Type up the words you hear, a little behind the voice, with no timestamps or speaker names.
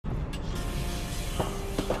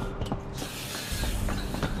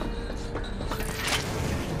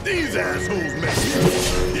These assholes make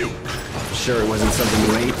you. Sure it wasn't something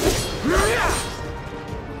you ate?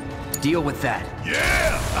 Deal with that.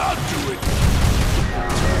 Yeah, I'll do it.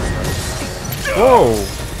 Whoa!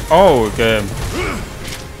 Oh, okay.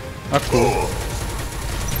 That's cool.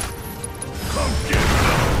 Come get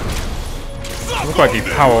some. Looks like he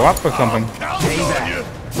power up or something.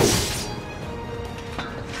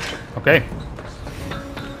 Okay.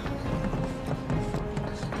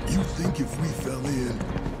 You think if we fell in,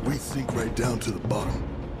 we'd sink right down to the bottom?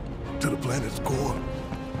 To the planet's core?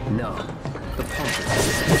 No. The pump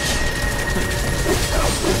is...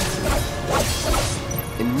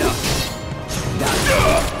 Enough.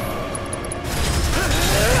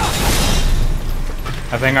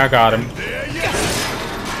 I think I got him.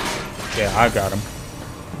 Yeah, I got him.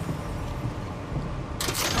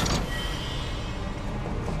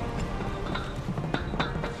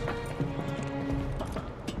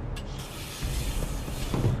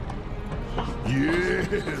 Yeah,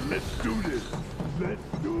 let's do this. Let's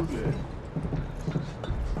do this.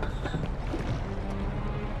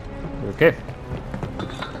 Okay.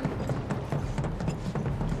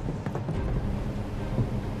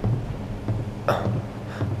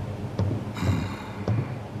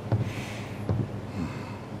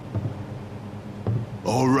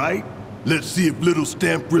 All right, let's see if little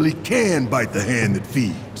Stamp really can bite the hand that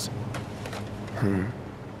feeds.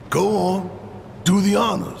 Go on, do the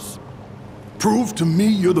honors. Prove to me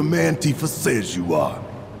you're the man Tifa says you are.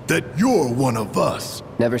 That you're one of us.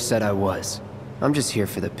 Never said I was. I'm just here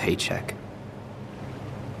for the paycheck.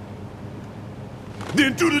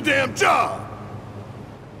 Then do the damn job!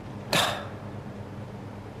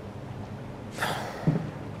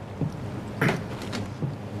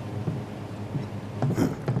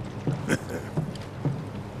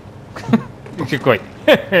 Keep going.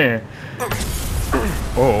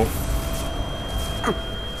 Oh.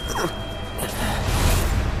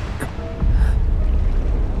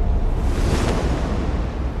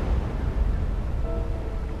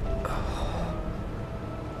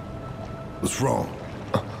 What's wrong?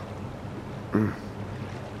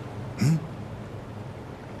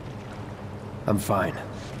 I'm fine.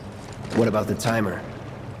 What about the timer?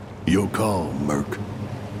 Your call, Merc.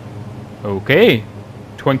 Okay.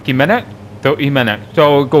 20 minutes, 30 minutes.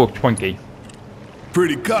 So we'll go 20.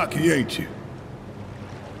 Pretty cocky, ain't you?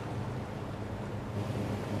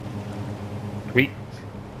 Sweet.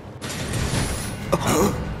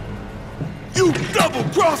 You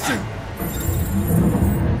double-crossing!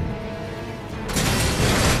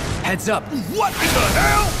 Heads up! What in the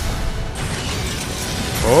hell?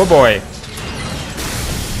 Oh boy.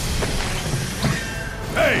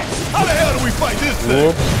 Hey, how the hell do we fight this thing?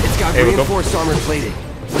 Whoop. It's got Here we go. reinforced armor plating,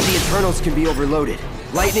 but the internals can be overloaded.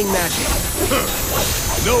 Lightning magic.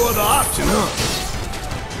 No other option, huh?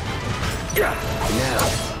 Now,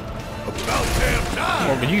 About damn time!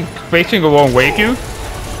 Oh, are you facing the wrong way, Q?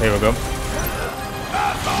 There we go.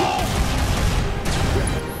 Asshole!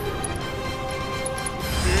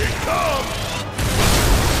 Here it comes!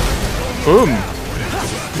 Boom.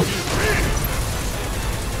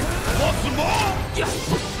 Want some more?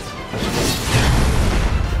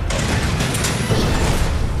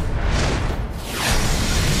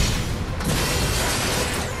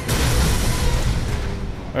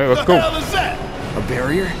 Hey, let's What the go. hell is that? a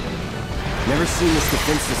barrier? Never seen this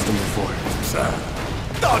defense system before.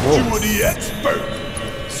 Thought you were the expert.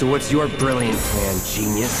 So what's your brilliant plan,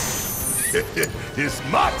 genius? It's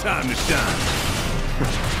my time to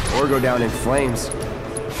shine. Or go down in flames.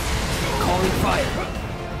 Calling fire.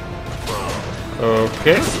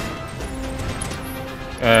 Okay.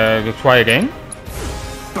 Let's try again.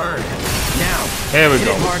 Burn. Now. There we Hit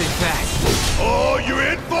go. it hard and fast. Oh, you're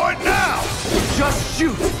in for it now. Just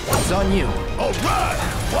shoot. It's on you. All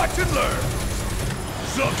right, watch and learn.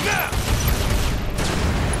 So now.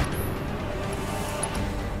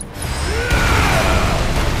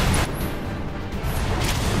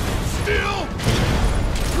 Still.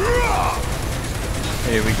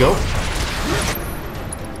 Here we go.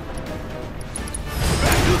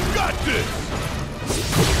 You got this.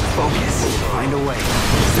 Focus. Find a way.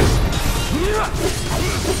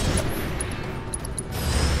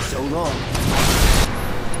 So long.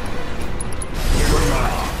 You're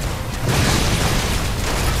mine.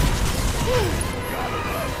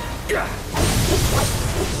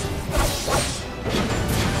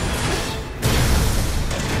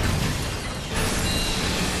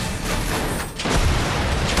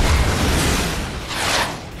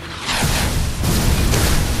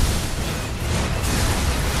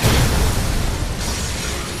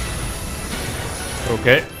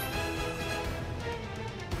 Okay.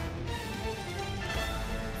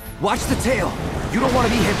 Watch the tail. You don't want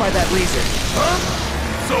to be hit by that laser. Huh?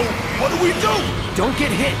 So, what do we do? Don't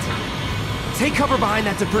get hit. Take cover behind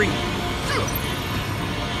that debris.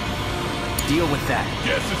 Deal with that.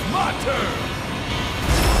 Guess it's my turn.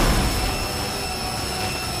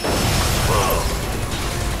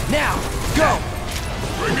 Now, go!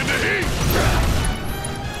 Bring in the heat.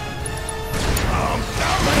 I'm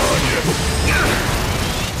counting on you.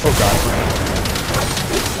 Oh god.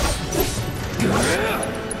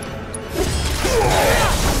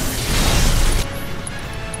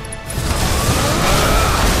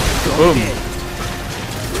 Boom.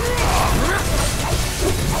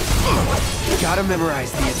 Gotta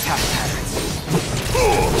memorize the attack patterns.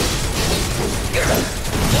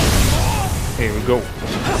 Here we go.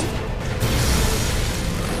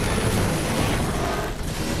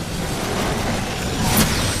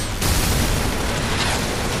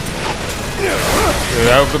 Get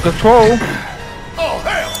out of control. Oh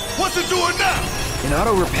hell! What's it doing now? An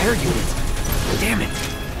auto repair unit. Damn it.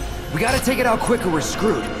 We gotta take it out quick or we're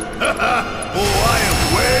screwed. Oh, I am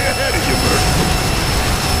way ahead of you, Bert.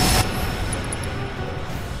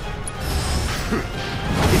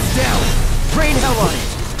 It's down. Rain hell on it.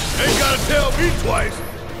 Ain't gotta tell me twice.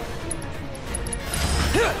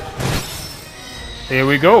 Here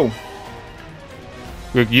we go.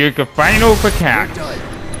 With your final attack. We're done.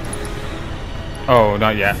 Oh,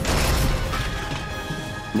 not yet.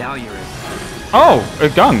 Now you're in. Oh,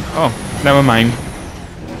 it's done. Oh, never mind.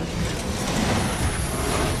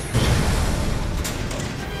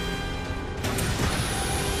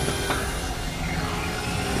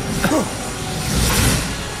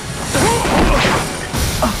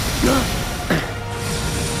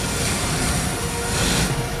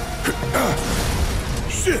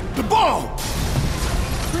 Shit, the bomb!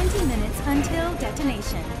 20 minutes until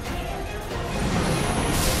detonation.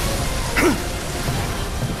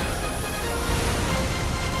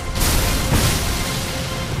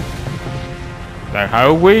 That's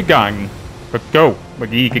how we done. Let's go.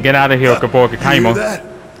 But you can get out of here before the You hear timer. that?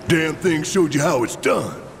 Damn thing showed you how it's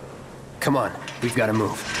done. Come on, we've gotta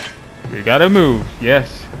move. We gotta move.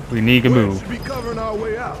 Yes, we need to move. Should be covering our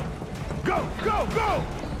way out. Go, go, go!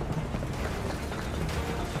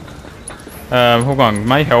 Hold on.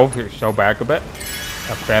 My health is so back a bit.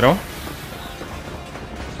 That's better.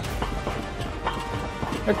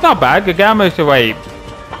 It's not bad. The damage is like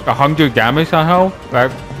 100 damage on health.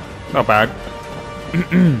 That's not bad.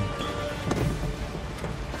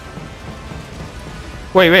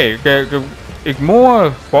 wait. Is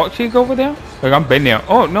more boxes over there? Like I've been there.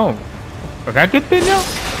 Oh no. Have I get been there?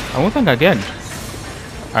 I don't think I did.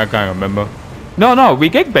 I can't remember. No, we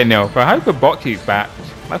did been there. But how the boxes back?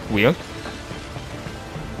 That's weird.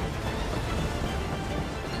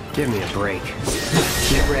 Give me a break.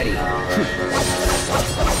 Get ready.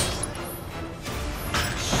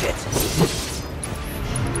 Shit.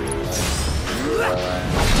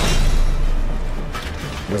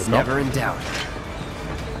 Was never in doubt.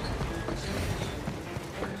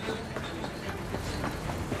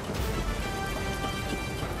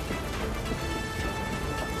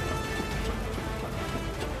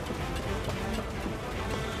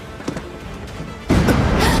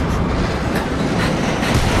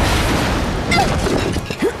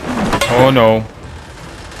 Oh no.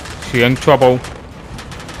 She in trouble.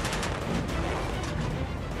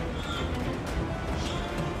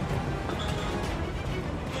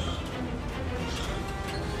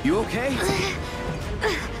 You okay?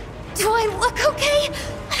 Do I look okay?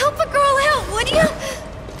 Help a girl out, would you?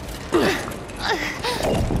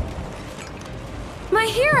 My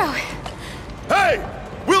hero. Hey!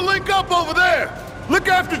 We'll link up over there! Look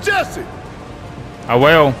after Jesse! I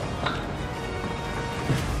will.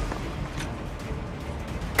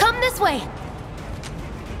 Come this way.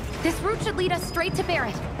 This route should lead us straight to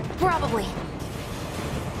Barrett. Probably.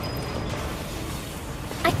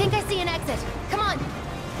 I think I see an exit. Come on.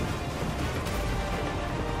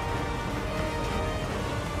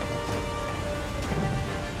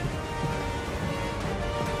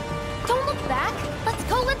 Don't look back. Let's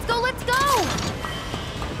go, let's go, let's go!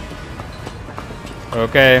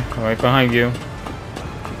 Okay, right behind you.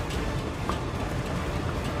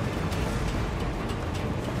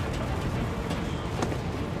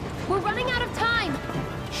 We're running out of time.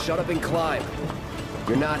 Shut up and climb.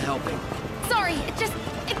 You're not helping. Sorry,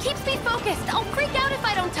 it keeps me focused. I'll freak out if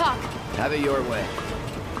I don't talk. Have it your way.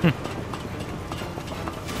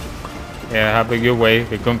 Yeah, have it your way.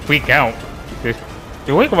 They're gonna freak out. Just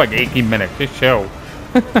wait for like 18 minutes. Just chill.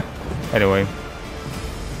 Anyway.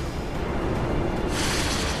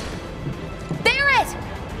 Barrett!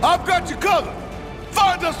 I've got you covered!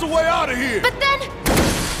 Find us a way out of here! But then...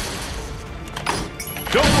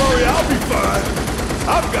 Don't worry, I'll be fine.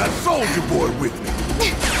 I've got Soldier Boy with me.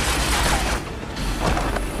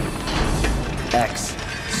 X,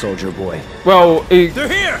 Soldier Boy. Well, They're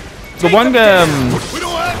here! the Take one them down. We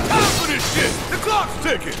don't have time for this shit! The clock's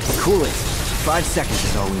ticking! Cool it. 5 seconds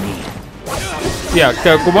is all we need. yeah,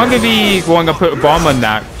 the one that we going to put a bomb on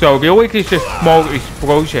that. So the always is a small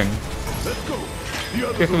explosion. Let's go. The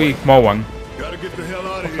other Just a wee small one. Gotta get the hell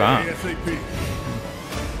out of here that? ASAP.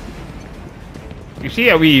 You see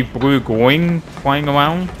how we blue going flying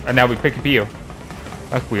around, and now we pick a here.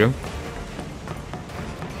 That's weird.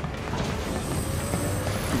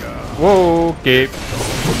 Whoa, okay.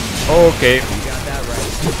 Okay. You got that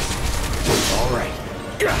right. All right.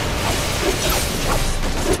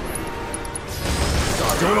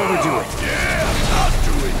 Don't overdo it. Yeah, I'll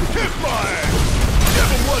do it. Kiss my ass. Give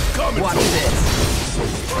him what's coming Watch to him. this.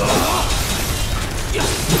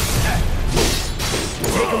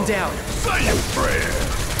 Take him down. Say your prayer.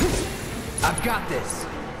 I've got this.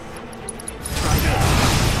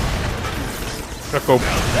 Let's go.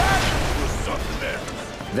 That was something else.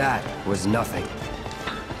 That was nothing.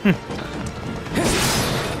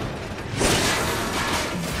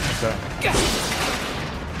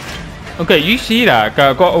 Okay, you see that?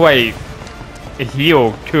 Got away a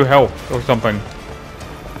heal, 2 health or something.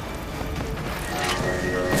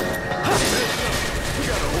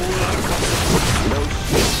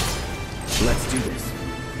 Let's do this.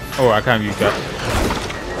 Oh, I can't use that.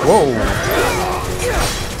 Whoa.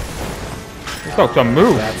 It's got some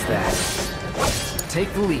move. That's that.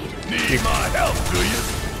 Take the lead. Need my help, do you?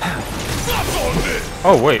 Stop on this.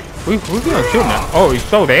 Oh, wait. We're gonna shoot now. Oh, he's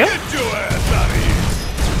still there? Get your ass out of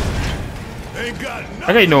here. Ain't got nothing.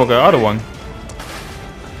 I didn't know the other one.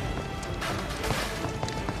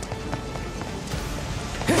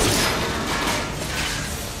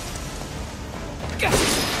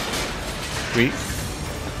 Sweet.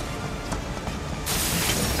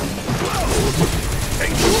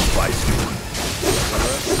 Ain't you feisty?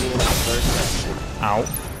 Ow.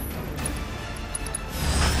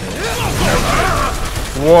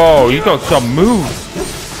 Whoa, you got some moves.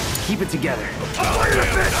 Keep it together.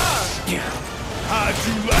 How'd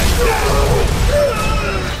you like that?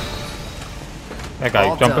 That guy's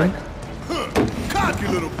All jumping. done. Huh. Cocky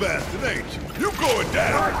little bastard, ain't you? You going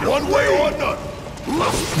down one way or another.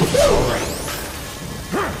 Let's do this.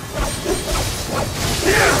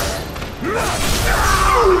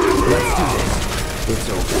 It's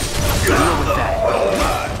over. Deal with that. All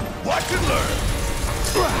right. Watch and learn.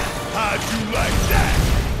 How'd you like that?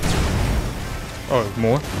 Oh, there's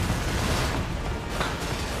more.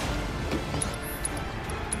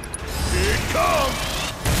 Here it comes.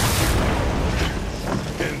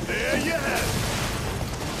 And there you have it.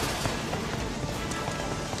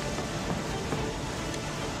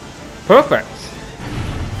 Perfect.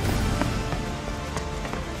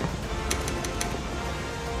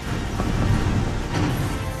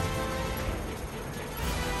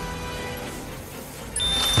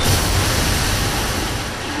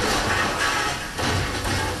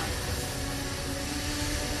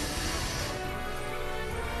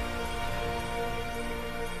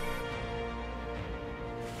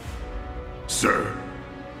 Sir.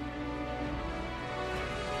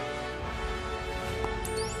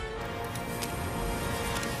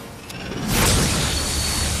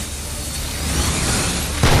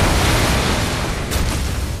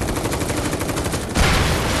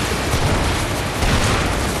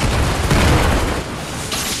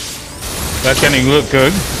 That's getting look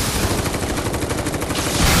good.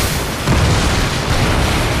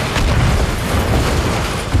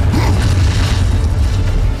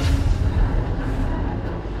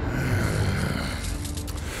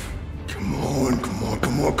 Come on, come on,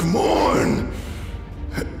 come on, come on.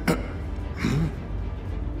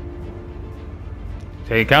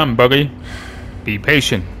 Take on, buddy. Be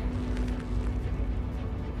patient.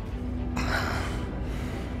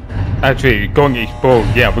 Actually, going to explode.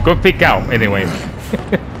 Yeah, we're gonna pick out anyway.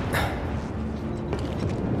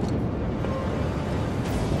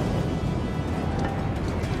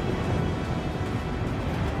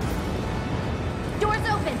 Doors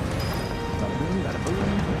open.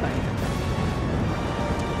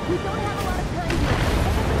 We don't have a lot of time here. Pick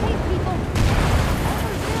up the pace, people.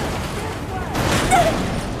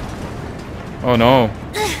 Oh no.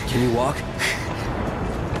 Can you walk?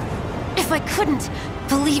 If I couldn't,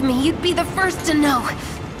 believe me, you'd be the first to know.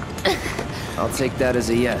 I'll take that as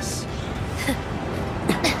a yes.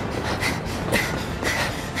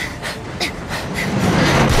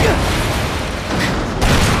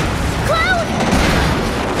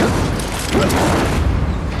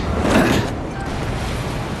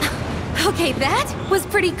 Okay, that was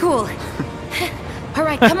pretty cool. All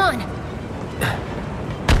right, come on.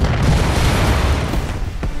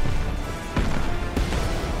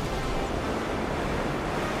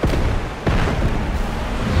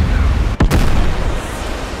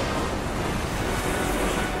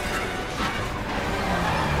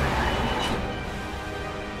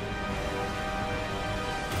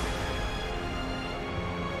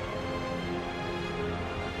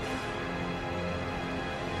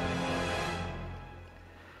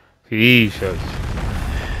 Jesus.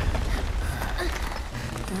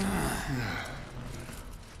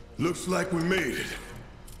 Looks like we made it.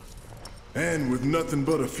 And with nothing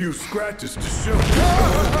but a few scratches to show.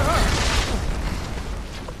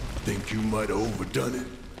 Think you might have overdone it?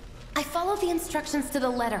 I followed the instructions to the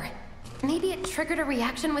letter. Maybe it triggered a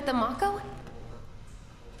reaction with the Mako?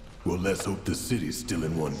 Well, let's hope the city's still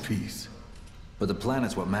in one piece. But the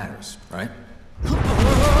planet's what matters, right?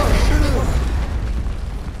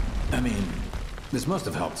 I mean, this must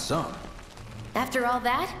have helped some. After all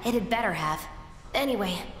that, it had better have.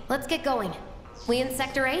 Anyway, let's get going. We in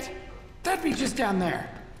Sector 8? That'd be just down there.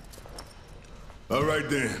 All right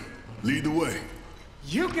then, lead the way.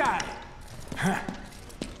 You got it. Huh.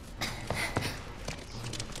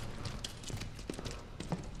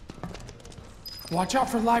 Watch out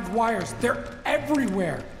for live wires. They're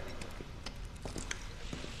everywhere.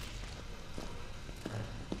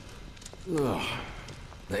 Ugh.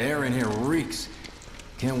 The air in here reeks.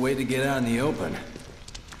 Can't wait to get out in the open.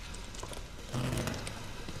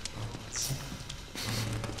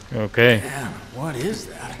 Okay. Damn, what is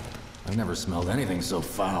that? I've never smelled anything so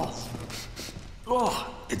foul.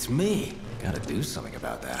 Oh, it's me. Gotta do something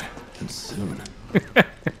about that. And soon.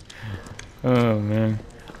 Oh man.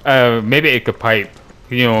 Maybe it's a pipe.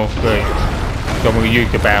 You know, like someone use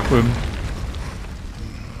the bathroom.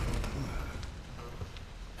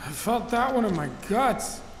 I felt that one in my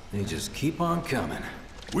guts. They just keep on coming.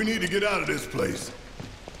 We need to get out of this place.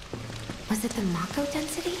 Was it the Mako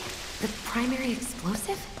density? The primary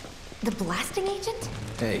explosive? The blasting agent?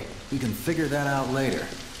 Hey, we can figure that out later.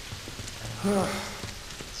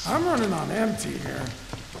 I'm running on empty here.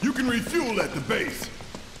 You can refuel at the base.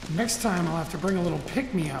 Next time I'll have to bring a little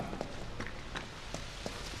pick-me-up.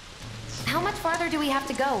 How much farther do we have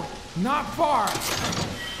to go? Not far.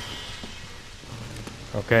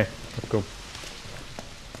 Okay, let's go.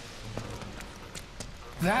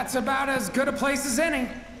 That's about as good a place as any.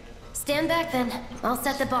 Stand back then. I'll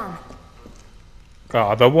set the bomb. The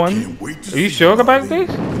other one? Can't wait to Are you see sure how about they-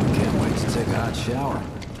 this? Can't wait to take a hot shower.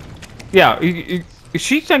 Yeah,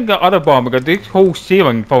 she sent the other bomb because this whole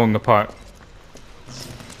ceiling falling apart.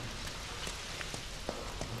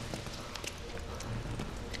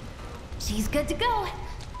 She's good to go.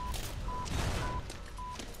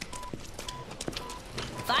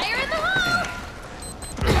 Fire in the hole!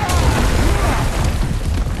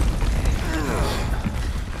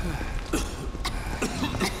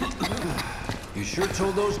 You sure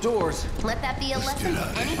told those doors. Let that be a lesson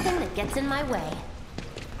to anything that gets in my way.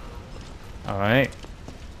 Alright.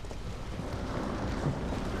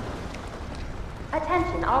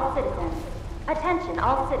 Attention all citizens. Attention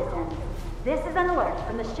all citizens. This is an alert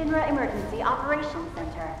from the Shinra Emergency Operations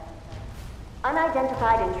Center.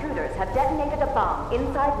 Unidentified intruders have detonated a bomb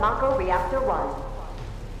inside Mako Reactor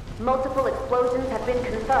 1. Multiple explosions have been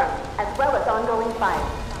confirmed, as well as ongoing fire.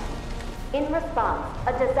 In response,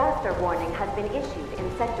 a disaster warning has been issued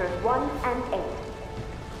in Sectors 1 and 8.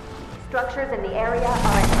 Structures in the area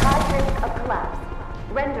are at high risk of collapse,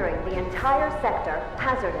 rendering the entire sector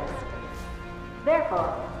hazardous.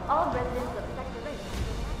 Therefore, all residents of Sector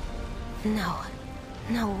 8...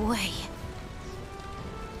 No way.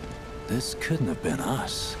 This couldn't have been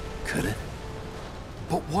us, could it?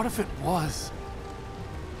 But what if it was?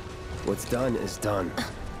 What's done is done.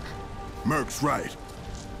 Merc's right.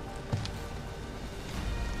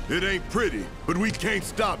 It ain't pretty, but we can't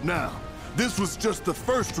stop now. This was just the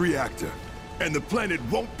first reactor, and the planet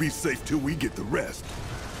won't be safe till we get the rest.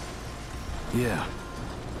 Yeah.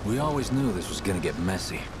 We always knew this was gonna get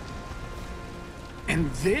messy.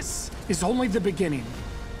 And this is only the beginning.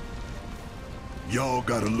 Y'all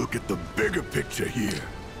gotta look at the bigger picture here.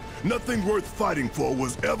 Nothing worth fighting for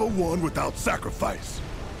was ever won without sacrifice.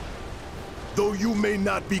 Though you may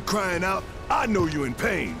not be crying out, I know you're in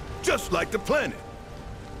pain, just like the planet.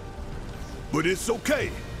 But it's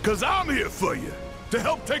okay, 'cause I'm here for you, to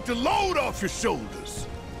help take the load off your shoulders.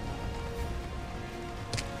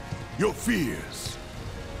 Your fears,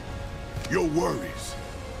 your worries,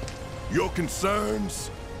 your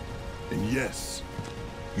concerns, and yes,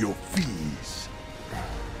 your fees.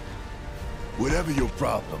 Whatever your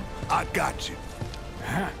problem, I got you.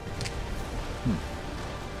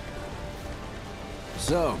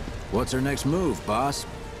 So, what's our next move, boss?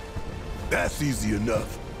 That's easy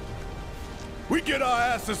enough. We get our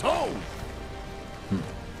asses home!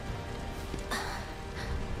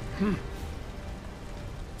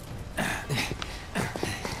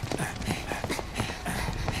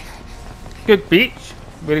 Good beach.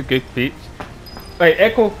 Very good beach. Wait,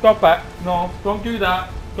 Echo, stop it. No, don't do that.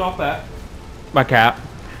 Stop it. My cat.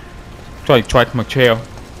 Trying to track my chair.